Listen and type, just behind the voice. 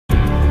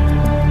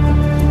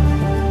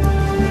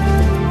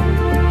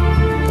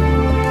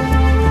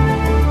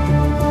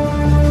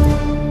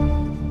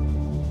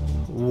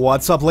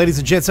What's up, ladies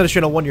and gents?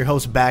 Channel 1, your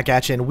host, back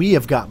at you, and we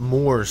have got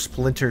more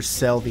Splinter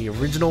Cell, the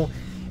original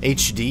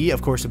HD,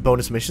 of course,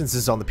 bonus missions.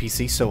 This is on the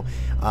PC, so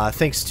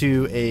thanks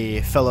to a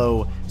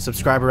fellow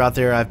subscriber out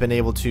there, I've been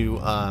able to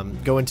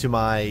go into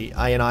my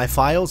INI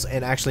files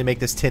and actually make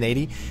this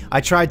 1080. I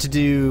tried to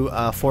do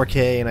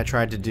 4K and I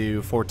tried to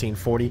do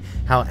 1440.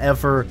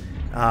 However,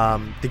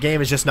 the game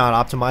is just not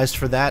optimized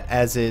for that,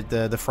 as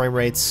the frame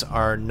rates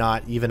are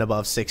not even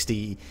above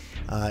 60.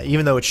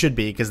 Even though it should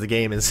be, because the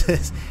game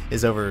is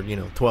is over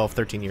 12,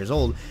 13 years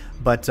old.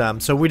 But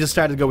so we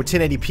decided to go with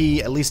 1080p.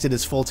 At least it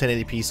is full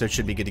 1080p, so it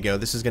should be good to go.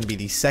 This is going to be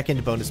the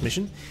second bonus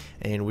mission,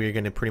 and we're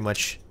going to pretty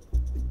much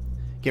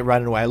get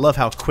right away. I love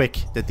how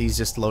quick that these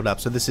just load up.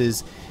 So this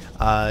is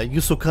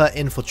Vselka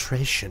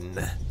Infiltration.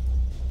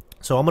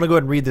 So I'm going to go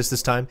ahead and read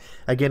this time.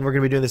 Again, we're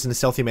going to be doing this in a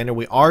stealthy manner.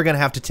 We are going to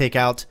have to take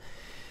out...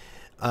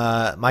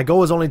 my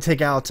goal is only to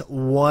take out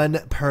one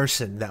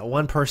person. That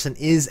one person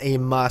is a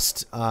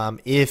must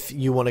if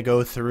you want to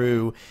go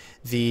through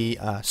the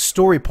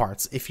story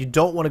parts. If you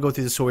don't want to go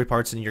through the story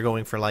parts and you're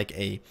going for like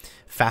a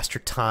faster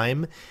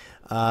time,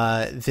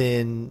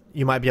 then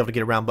you might be able to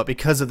get around. But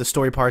because of the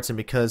story parts and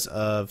because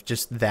of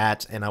just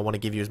that, and I want to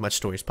give you as much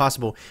story as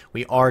possible,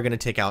 we are going to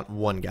take out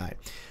one guy.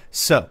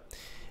 So...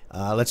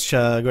 let's go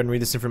ahead and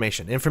read this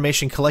information.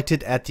 Information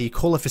collected at the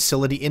Kola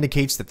facility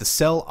indicates that the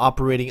cell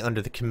operating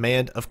under the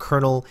command of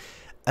Colonel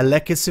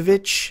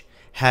Alekisevich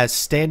has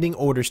standing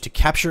orders to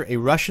capture a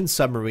Russian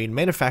submarine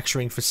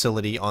manufacturing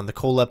facility on the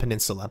Kola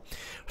Peninsula.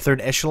 Third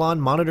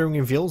echelon monitoring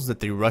reveals that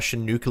the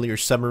Russian nuclear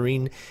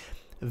submarine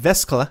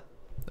Vselka,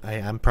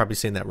 I'm probably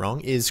saying that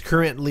wrong, is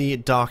currently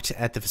docked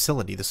at the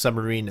facility. The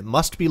submarine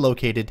must be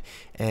located,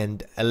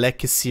 and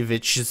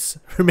Alexisevich's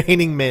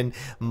remaining men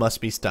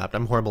must be stopped.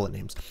 I'm horrible at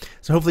names.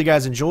 So hopefully you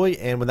guys enjoy,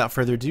 and without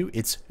further ado,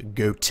 it's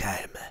go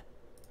time.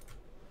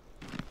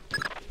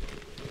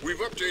 We've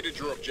updated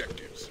your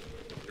objectives.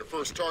 Your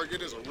first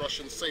target is a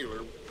Russian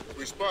sailor.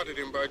 We spotted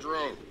him by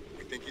drone.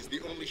 We think he's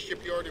the only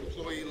shipyard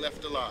employee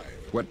left alive.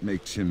 What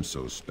makes him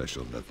so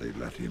special that they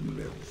let him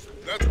live?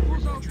 That's what we're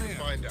going to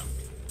find out.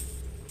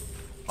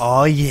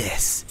 Oh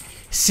yes,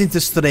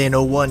 Synthestrain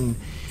 01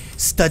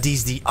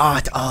 studies the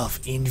art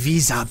of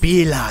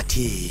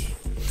invisibility.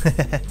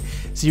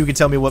 So you can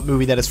tell me what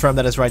movie that is from.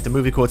 That is right, the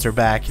movie quotes are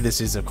back.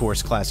 This is, of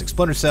course, classic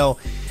Splinter Cell.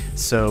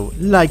 So,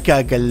 like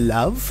a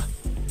glove.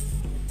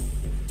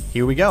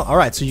 Here we go.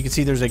 Alright, so you can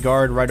see there's a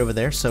guard right over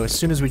there. So as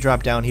soon as we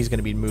drop down, he's going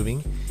to be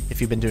moving.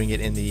 If you've been doing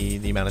it in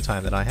the amount of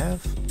time that I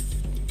have.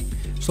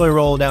 Slowly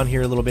roll down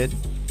here a little bit.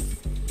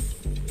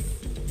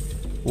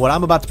 What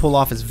I'm about to pull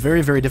off is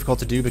very, very difficult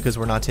to do because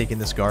we're not taking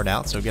this guard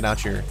out. So get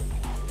out your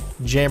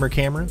jammer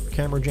camera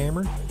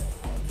jammer.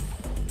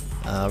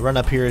 Run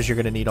up here as you're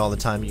going to need all the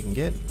time you can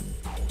get.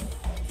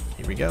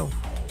 Here we go.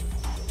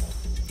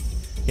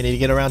 You need to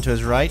get around to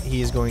his right.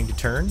 He is going to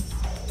turn.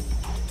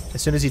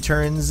 As soon as he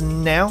turns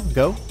now,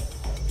 go.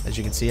 As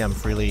you can see, I'm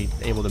freely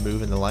able to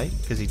move in the light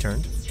because he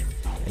turned.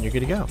 And you're good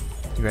to go.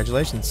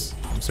 Congratulations.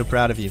 I'm so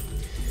proud of you.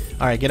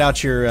 Alright, get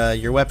out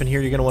your weapon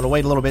here. You're going to want to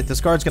wait a little bit. This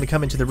guard's going to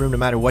come into the room no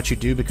matter what you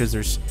do because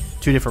there's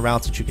two different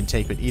routes that you can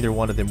take, but either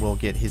one of them will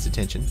get his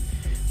attention.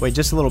 Wait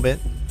just a little bit.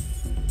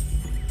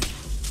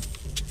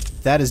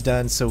 That is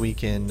done so we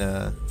can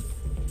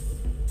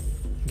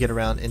get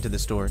around into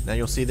this door. Now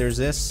you'll see there's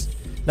this.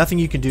 Nothing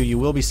you can do. You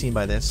will be seen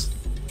by this.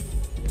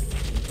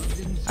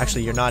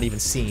 Actually, you're not even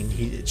seen.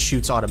 It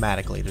shoots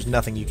automatically. There's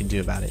nothing you can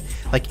do about it.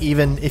 Like,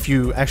 even if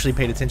you actually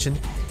paid attention,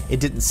 it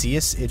didn't see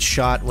us. It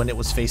shot when it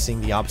was facing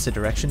the opposite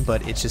direction,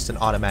 but it's just an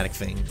automatic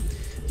thing.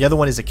 The other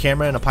one is a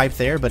camera and a pipe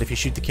there, but if you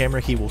shoot the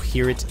camera, he will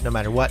hear it no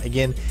matter what.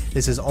 Again,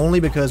 this is only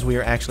because we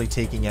are actually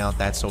taking out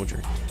that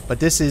soldier. But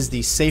this is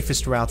the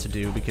safest route to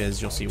do because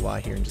you'll see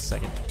why here in just a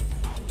second.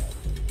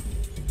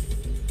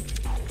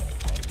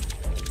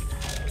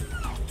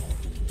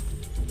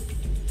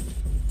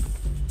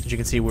 As you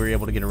can see, we were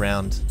able to get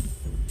around,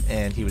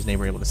 and he was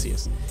never able to see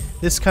us.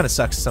 This kind of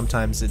sucks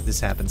sometimes that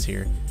this happens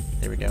here.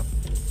 There we go.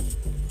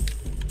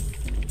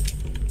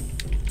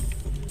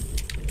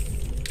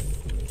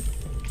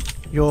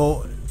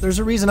 There's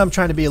a reason I'm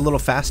trying to be a little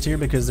fast here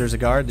because there's a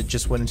guard that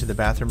just went into the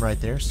bathroom right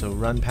there, so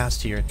run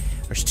past here.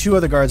 There's two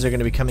other guards that are going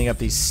to be coming up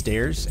these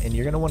stairs, and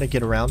you're going to want to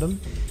get around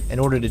them. In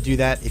order to do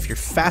that, if you're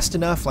fast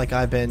enough, like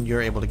I've been,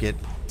 you're able to get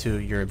to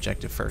your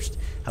objective first.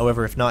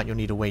 However, if not, you'll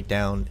need to wait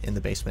down in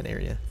the basement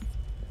area.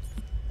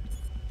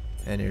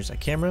 And there's a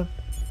camera.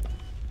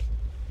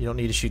 You don't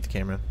need to shoot the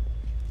camera.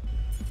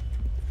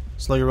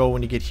 Slow your roll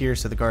when you get here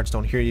so the guards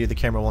don't hear you. The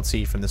camera won't see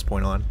you from this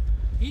point on.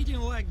 Eating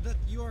like that,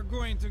 you are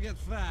going to get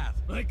fat.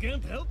 I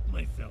can't help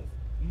myself.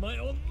 My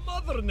own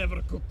mother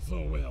never cooked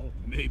so well.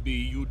 Maybe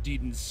you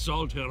didn't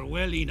salt her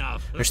well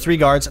enough. There's three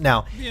guards.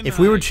 Now, if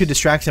we were to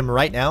distract him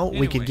right now,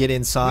 we could get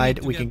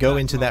inside. We could go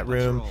into that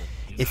room.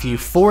 If you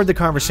forward the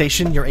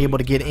conversation, you're able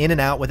to get in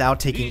and out without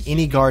taking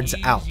any guards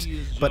out.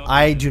 But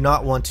I do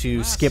not want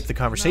to skip the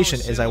conversation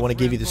as I want to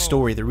give you the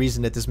story, the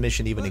reason that this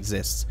mission even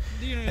exists.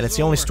 And it's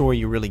the only story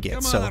you really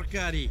get, so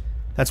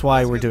that's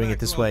why we're doing it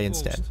this way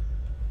instead.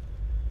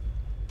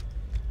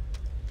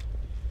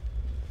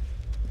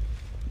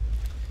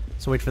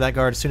 So wait for that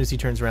guard. As soon as he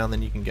turns around,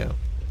 then you can go.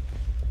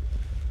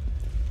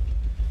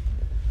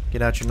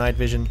 Get out your night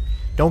vision.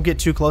 Don't get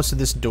too close to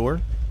this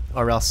door,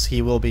 or else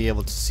he will be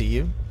able to see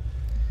you,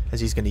 as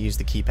he's going to use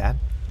the keypad.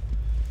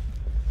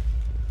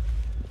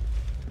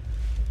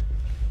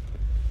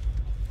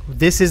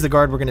 This is the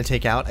guard we're going to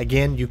take out.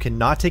 Again, you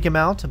cannot take him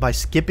out by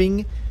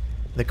skipping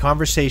the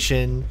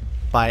conversation,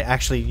 by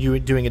actually you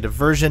doing a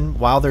diversion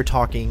while they're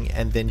talking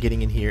and then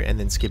getting in here and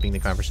then skipping the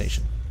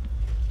conversation.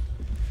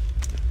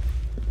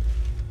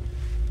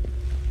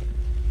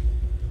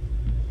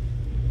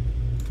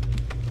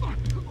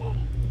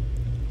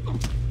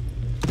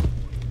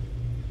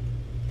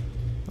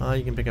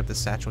 You can pick up this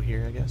satchel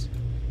here, I guess.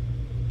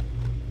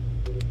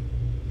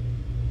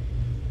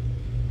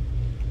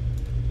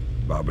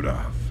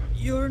 Babarov.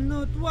 You're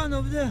not one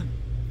of them.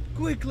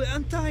 Quickly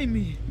untie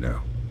me.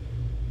 No.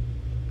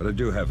 But I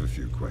do have a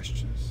few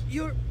questions.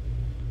 You're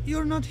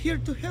not here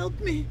to help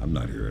me? I'm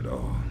not here at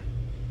all.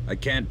 I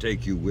can't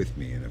take you with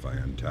me, and if I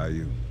untie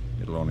you,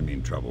 it'll only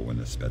mean trouble when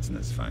the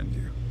Spetsnaz find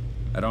you.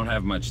 I don't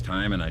have much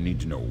time, and I need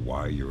to know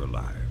why you're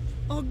alive.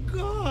 Oh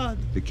God!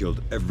 They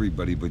killed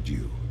everybody but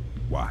you.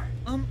 Why?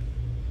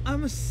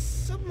 I'm a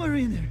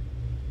submariner.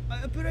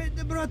 I operate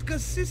the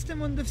broadcast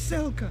system on the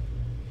Vselka.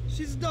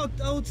 She's docked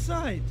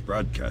outside.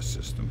 Broadcast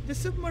system? The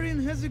submarine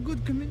has a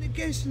good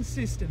communication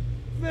system.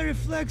 Very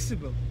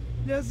flexible.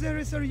 The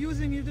Azeris are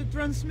using it to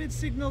transmit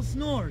signals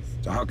north.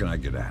 So how can I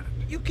get at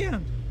it? You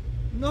can't.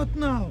 Not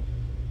now.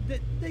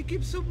 They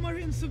keep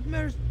submarine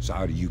submerged. So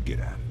how do you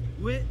get at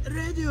it? We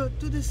radio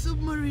to the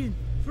submarine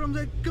from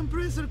the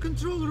compressor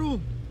control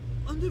room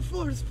on the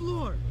 4th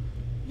floor.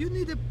 You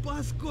need a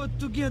passcode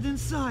to get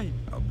inside.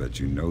 I'll bet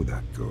you know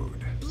that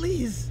code.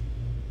 Please.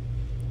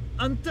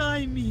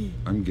 Untie me.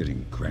 I'm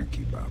getting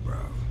cranky,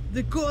 Babarov.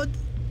 The code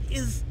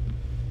is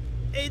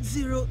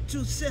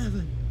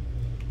 8027.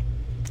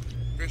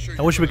 Fisher,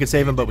 I wish we could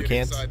save him, but we get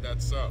can't. inside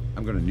that sub.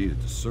 I'm gonna need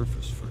it to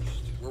surface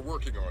first. We're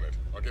working on it.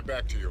 I'll get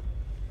back to you.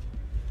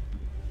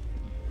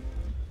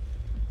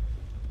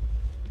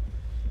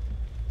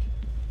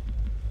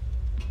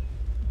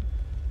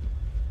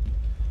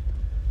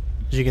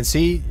 As you can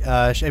see,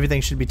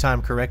 everything should be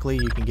timed correctly.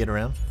 You can get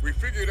around. We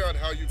figured out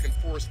how you can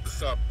force the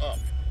sub up.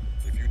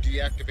 If you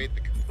deactivate the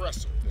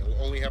compressor, they'll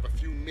only have a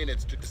few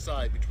minutes to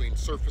decide between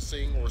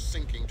surfacing or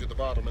sinking to the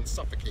bottom and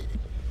suffocating.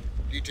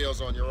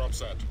 Details on your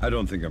offset. I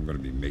don't think I'm gonna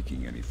be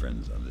making any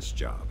friends on this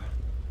job.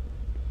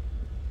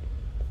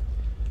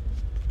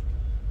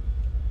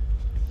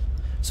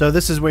 So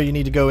this is where you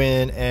need to go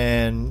in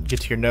and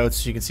get to your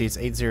notes. You can see it's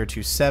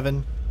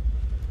 8027.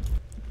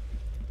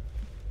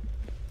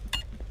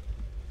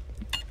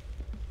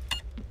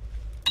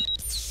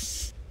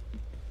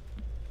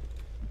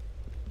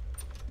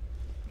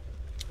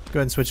 Go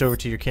ahead and switch over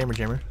to your camera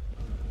jammer.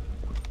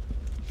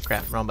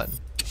 Crap, wrong button.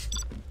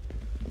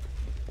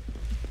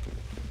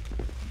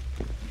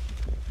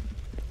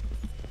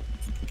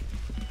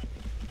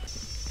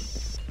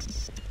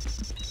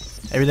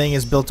 Everything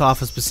is built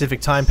off a specific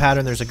time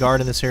pattern. There's a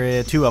guard in this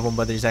area, 2 of them,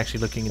 but he's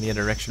actually looking in the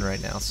other direction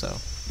right now, so.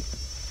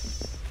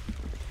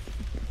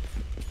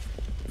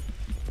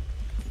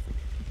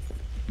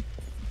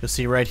 You'll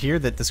see right here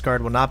that this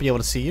guard will not be able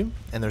to see you,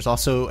 and there's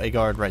also a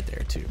guard right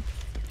there too.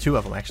 2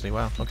 of them actually,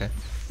 wow, okay.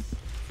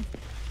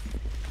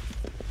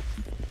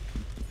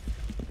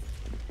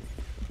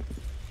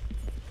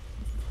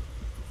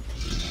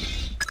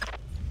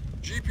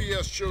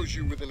 GPS shows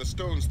you within a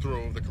stone's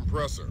throw of the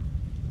compressor.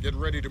 Get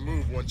ready to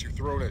move once you've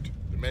thrown it.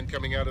 The men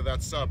coming out of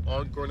that sub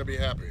aren't going to be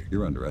happy.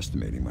 You're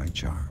underestimating my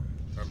charm.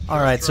 I'm just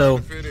Alright, trying so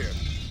to fit in.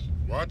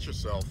 Watch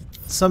yourself.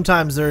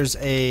 sometimes there's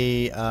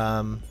a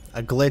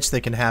glitch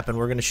that can happen.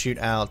 We're gonna shoot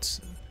out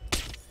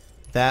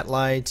that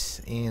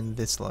light and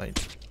this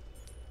light.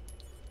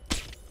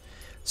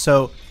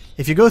 So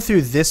if you go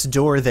through this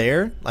door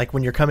there, like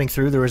when you're coming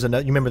through, there was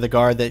another, you remember the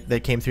guard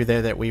that came through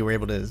there that we were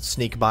able to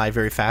sneak by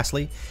very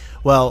fastly?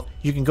 Well,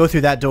 you can go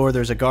through that door.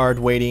 There's a guard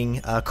waiting,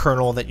 a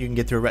colonel that you can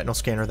get through a retinal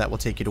scanner that will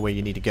take you to where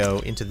you need to go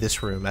into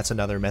this room. That's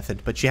another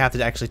method, but you have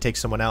to actually take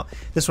someone out.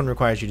 This one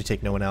requires you to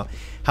take no one out.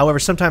 However,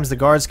 sometimes the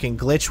guards can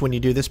glitch when you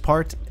do this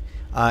part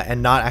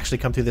and not actually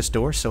come through this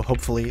door, so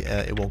hopefully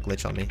it won't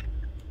glitch on me.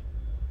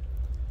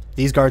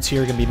 These guards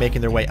here are going to be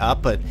making their way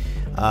up, but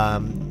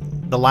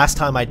the last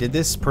time I did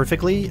this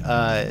perfectly,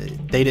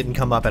 they didn't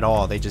come up at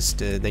all. They just,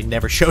 they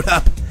never showed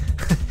up,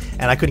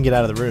 and I couldn't get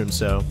out of the room,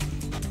 so...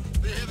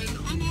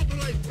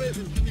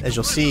 As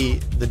you'll see,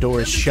 the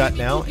door is shut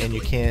now, and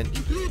you can't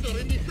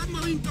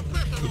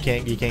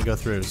go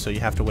through, so you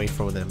have to wait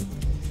for them.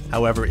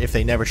 However, if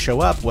they never show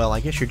up, well,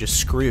 I guess you're just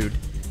screwed.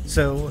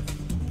 So,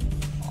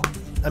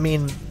 I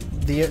mean,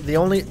 the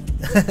only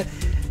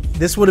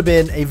this would have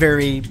been a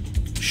very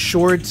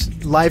short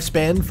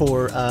lifespan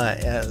for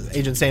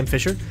Agent Sam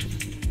Fisher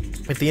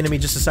if the enemy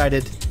just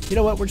decided, you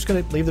know what, we're just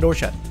gonna leave the door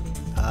shut.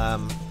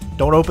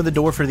 Don't open the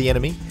door for the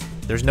enemy.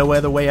 There's no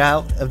other way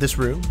out of this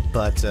room,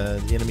 but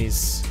the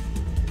enemy's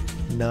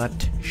not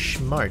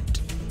smart.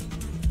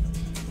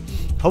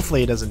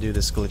 Hopefully it doesn't do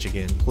this glitch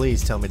again.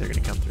 Please tell me they're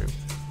gonna come through.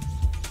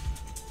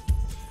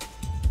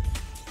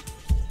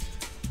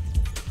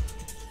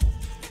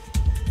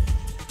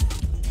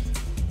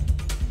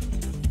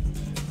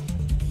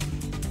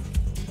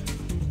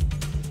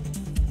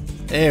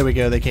 There we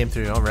go, they came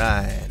through.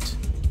 Alright.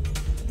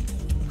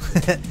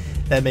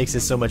 That makes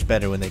it so much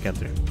better when they come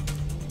through.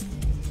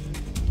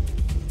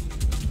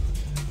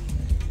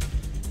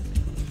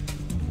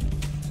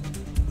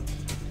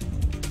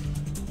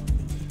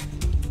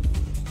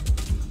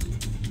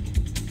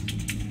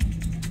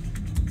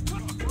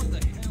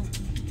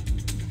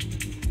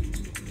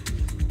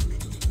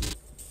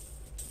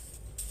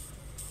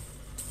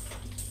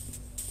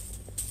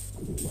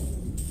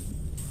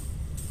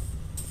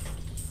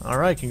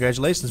 Alright,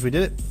 congratulations, we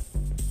did it.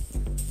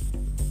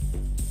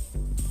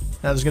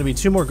 Now there's going to be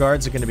 2 more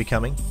guards that are going to be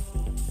coming.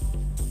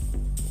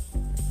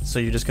 So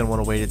you're just going to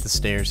want to wait at the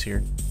stairs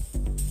here.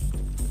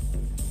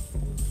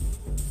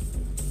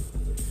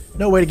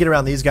 No way to get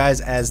around these guys,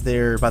 as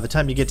they're, by the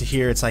time you get to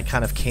here, it's like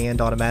kind of canned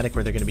automatic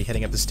where they're going to be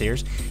heading up the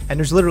stairs. And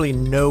there's literally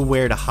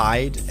nowhere to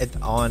hide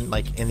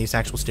in these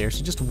actual stairs,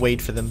 so just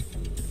wait for them.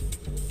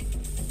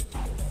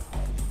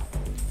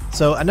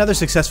 So another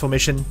successful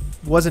mission.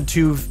 Wasn't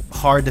too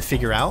hard to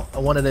figure out. I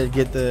wanted to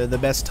get the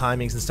best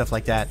timings and stuff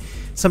like that.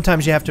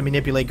 Sometimes you have to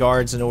manipulate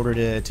guards in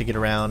order to get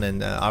around,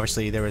 and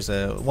obviously there was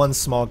one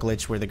small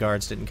glitch where the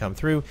guards didn't come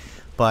through,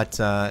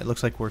 but it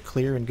looks like we're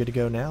clear and good to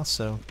go now,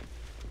 so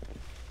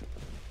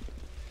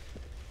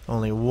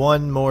only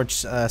one more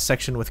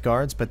section with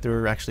guards, but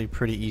they're actually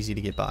pretty easy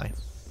to get by.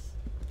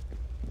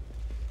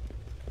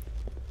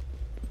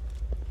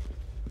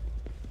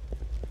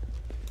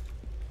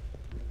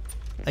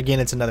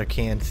 Again, it's another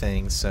canned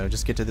thing, so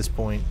just get to this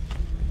point,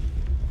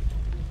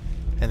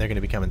 and they're going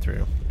to be coming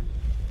through.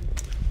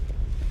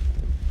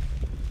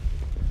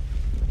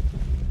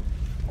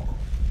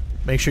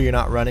 Make sure you're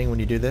not running when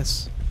you do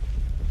this.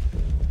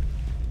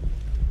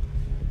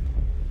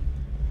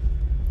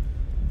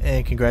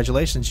 And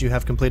congratulations, you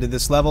have completed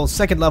this level.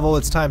 Second level,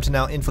 it's time to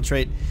now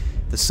infiltrate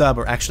the sub,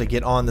 or actually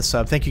get on the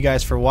sub. Thank you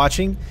guys for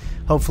watching.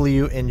 Hopefully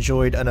you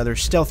enjoyed another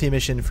stealthy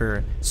mission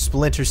for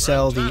Splinter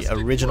Cell, the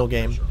original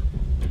game.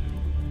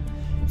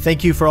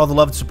 Thank you for all the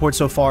love and support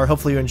so far.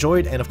 Hopefully you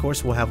enjoyed, and of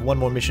course we'll have one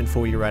more mission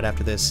for you right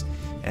after this.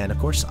 And of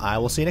course, I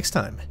will see you next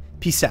time.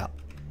 Peace out,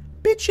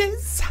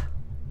 bitches!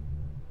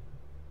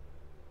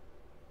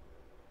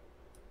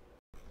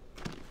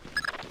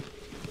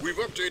 We've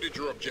updated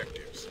your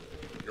objectives.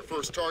 Your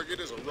first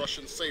target is a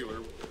Russian sailor.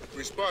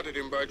 We spotted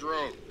him by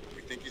drone.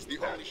 We think he's the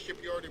only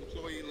shipyard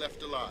employee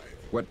left alive.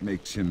 What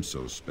makes him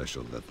so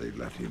special that they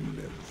let him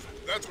live?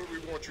 That's what we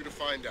want you to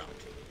find out.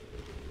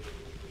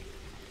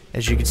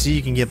 As you can see,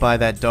 you can get by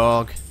that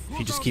dog if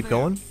you just keep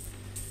going.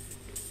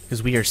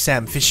 Because we are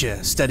Sam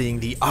Fisher, studying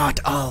the art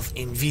of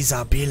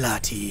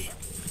invisibility.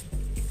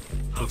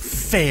 We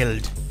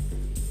failed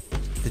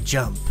the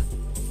jump.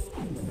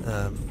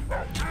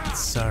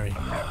 Sorry.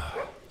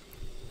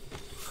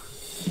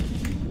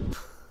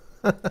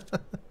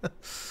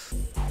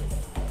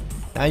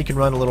 Now you can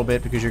run a little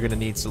bit because you're going to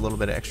need a little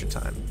bit of extra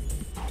time.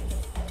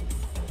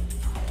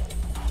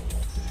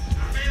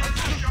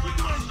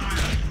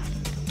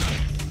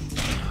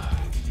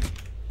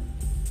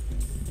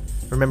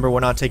 Remember, we're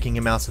not taking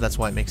him out, so that's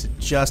why it makes it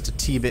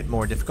just a bit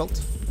more difficult.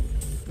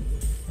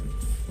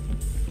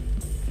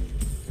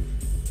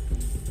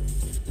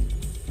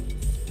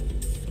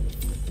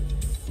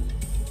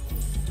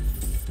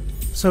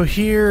 So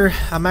here,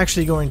 I'm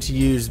actually going to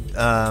use,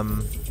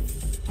 no,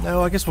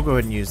 I guess we'll go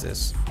ahead and use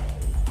this.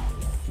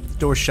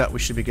 Door shut, we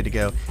should be good to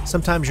go.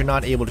 Sometimes you're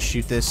not able to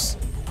shoot this.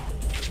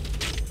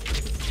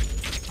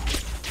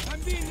 I'm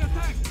being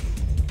attacked.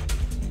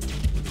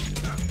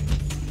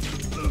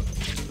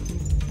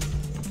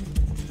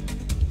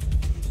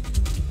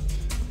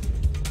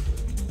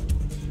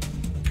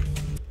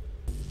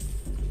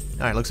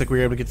 Alright, looks like we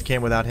were able to get the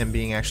camera without him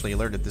being actually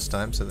alerted this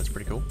time, so that's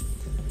pretty cool.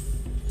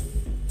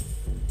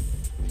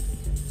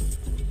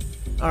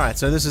 Alright,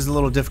 so this is a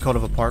little difficult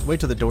of a part. Wait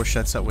till the door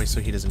shuts that way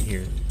so he doesn't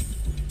hear it.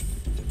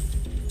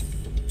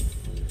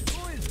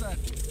 Who is that?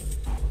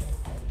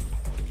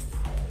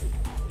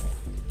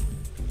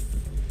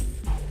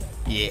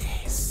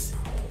 Yes.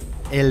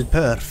 El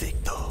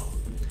perfecto.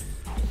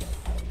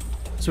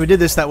 So we did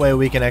this that way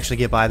we can actually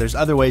get by. There's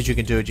other ways you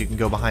can do it. You can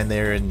go behind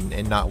there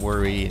and not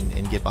worry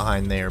and get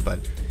behind there, but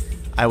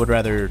I would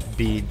rather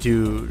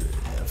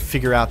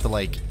figure out the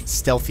like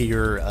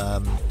stealthier,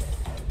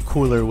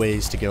 cooler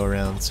ways to go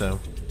around, so.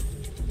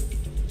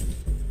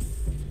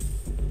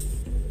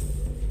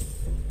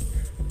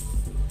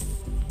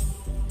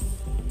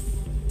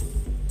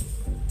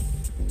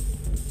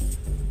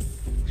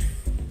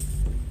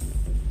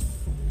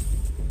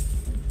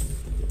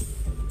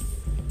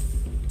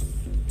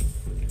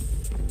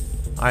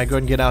 Alright, go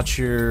ahead and get out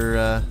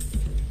your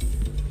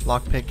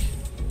lockpick.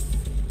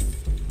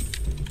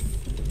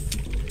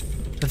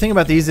 The thing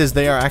about these is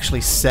they are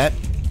actually set.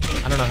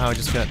 I don't know how I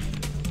just got...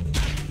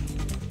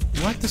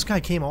 What? This guy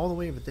came all the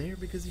way over there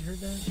because he heard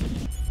that?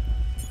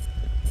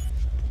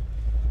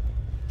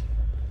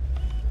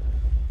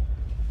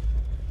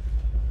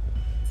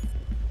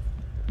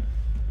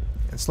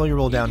 And slow your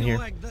roll down here.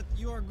 Like that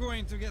you are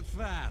going to get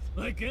fat.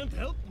 I can't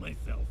help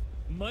myself.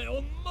 My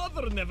own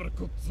mother never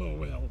cooked so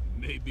well.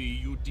 Maybe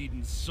you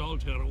didn't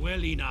salt her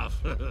well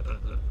enough.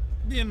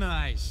 Be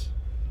nice.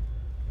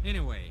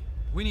 Anyway,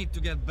 we need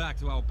to get back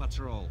to our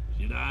patrol.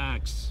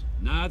 Relax.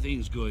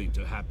 Nothing's going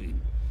to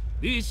happen.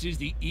 This is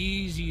the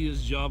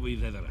easiest job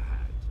we've ever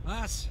had.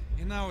 Us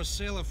and our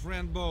sailor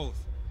friend both.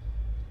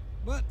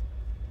 But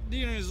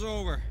dinner is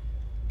over.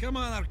 Come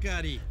on,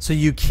 Arkady. So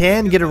you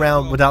can get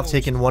around without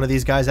taking one of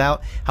these guys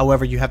out.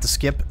 However, you have to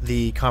skip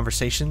the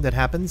conversation that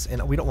happens,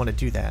 and we don't want to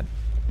do that.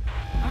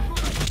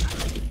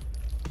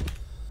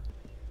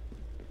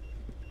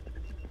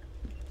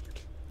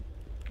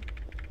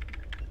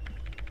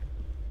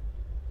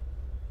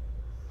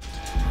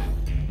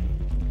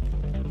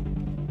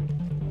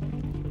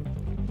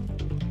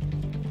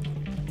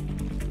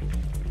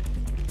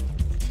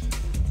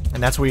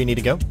 And that's where you need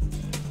to go.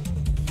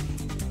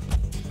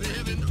 We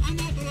have an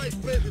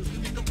unauthorized presence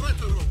in the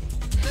compressor room.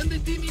 Send the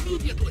team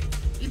immediately.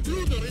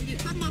 Intruder in the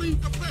submarine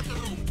compressor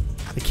room.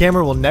 The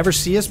camera will never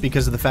see us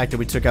because of the fact that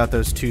we took out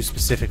those two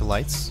specific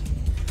lights.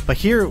 But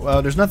here,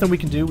 there's nothing we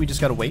can do. We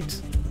just gotta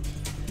wait.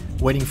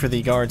 Waiting for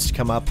the guards to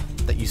come up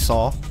that you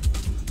saw.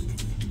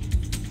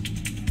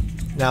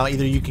 Now,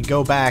 either you can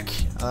go back,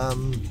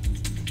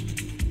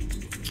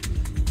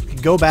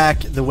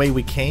 the way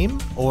we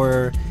came,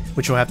 or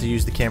which you'll have to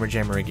use the camera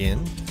jammer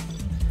again.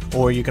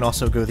 Or you can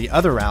also go the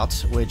other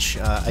route, which,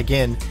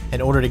 again,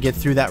 in order to get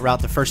through that route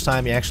the first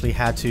time, you actually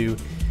had to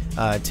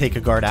take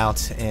a guard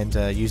out and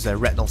use a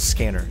retinal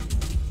scanner.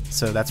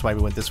 So that's why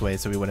we went this way,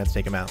 so we wouldn't have to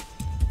take him out.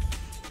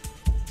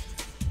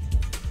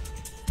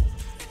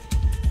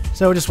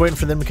 So we're just waiting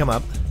for them to come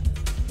up.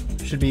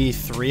 Should be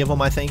 3 of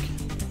them, I think.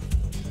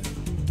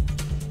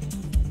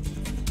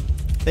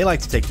 They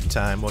like to take their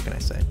time, what can I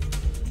say?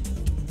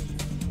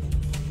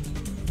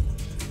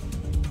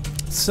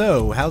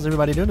 So, how's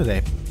everybody doing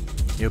today?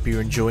 I hope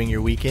you're enjoying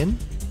your weekend.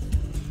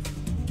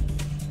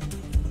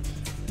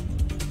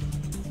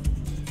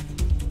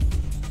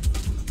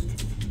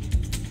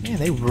 Man,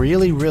 they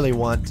really, really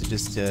want to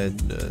just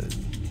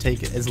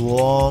take it as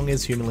long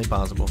as humanly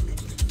possible.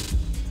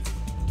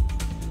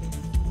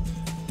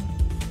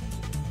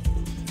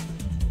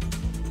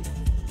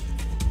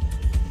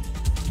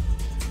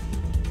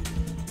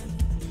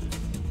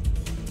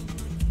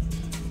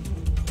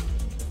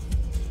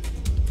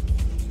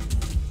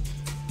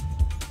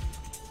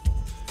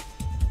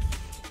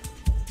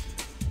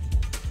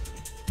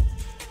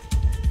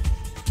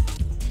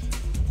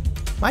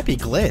 Might be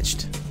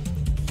glitched.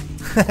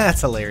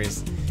 That's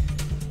hilarious.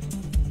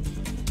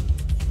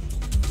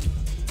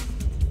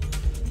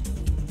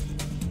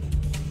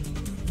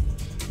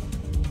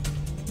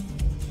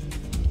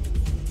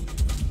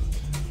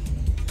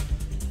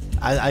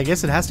 I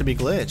guess it has to be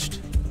glitched.